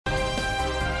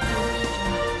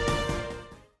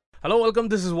Hello, welcome.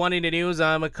 This is One India News.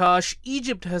 I'm Akash.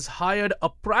 Egypt has hired a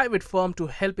private firm to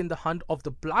help in the hunt of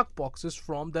the black boxes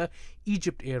from the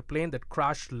EgyptAir plane that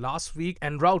crashed last week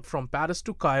en route from Paris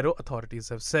to Cairo, authorities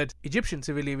have said. Egyptian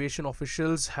civil aviation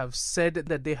officials have said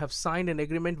that they have signed an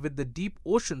agreement with the Deep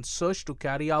Ocean Search to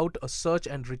carry out a search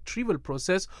and retrieval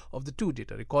process of the two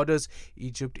data recorders.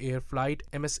 EgyptAir flight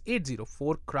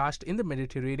MS-804 crashed in the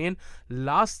Mediterranean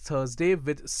last Thursday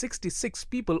with 66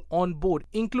 people on board,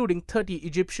 including 30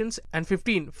 Egyptians and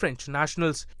 15 French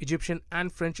nationals. Egyptian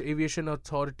and French aviation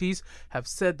authorities have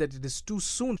said that it is too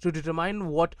soon to determine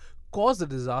what caused the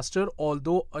disaster,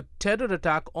 although a terror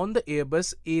attack on the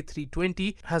Airbus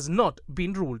A320 has not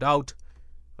been ruled out.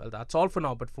 Well, that's all for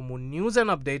now, but for more news and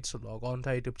updates, log on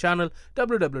to our YouTube channel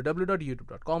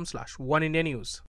www.youtube.com/oneindianews.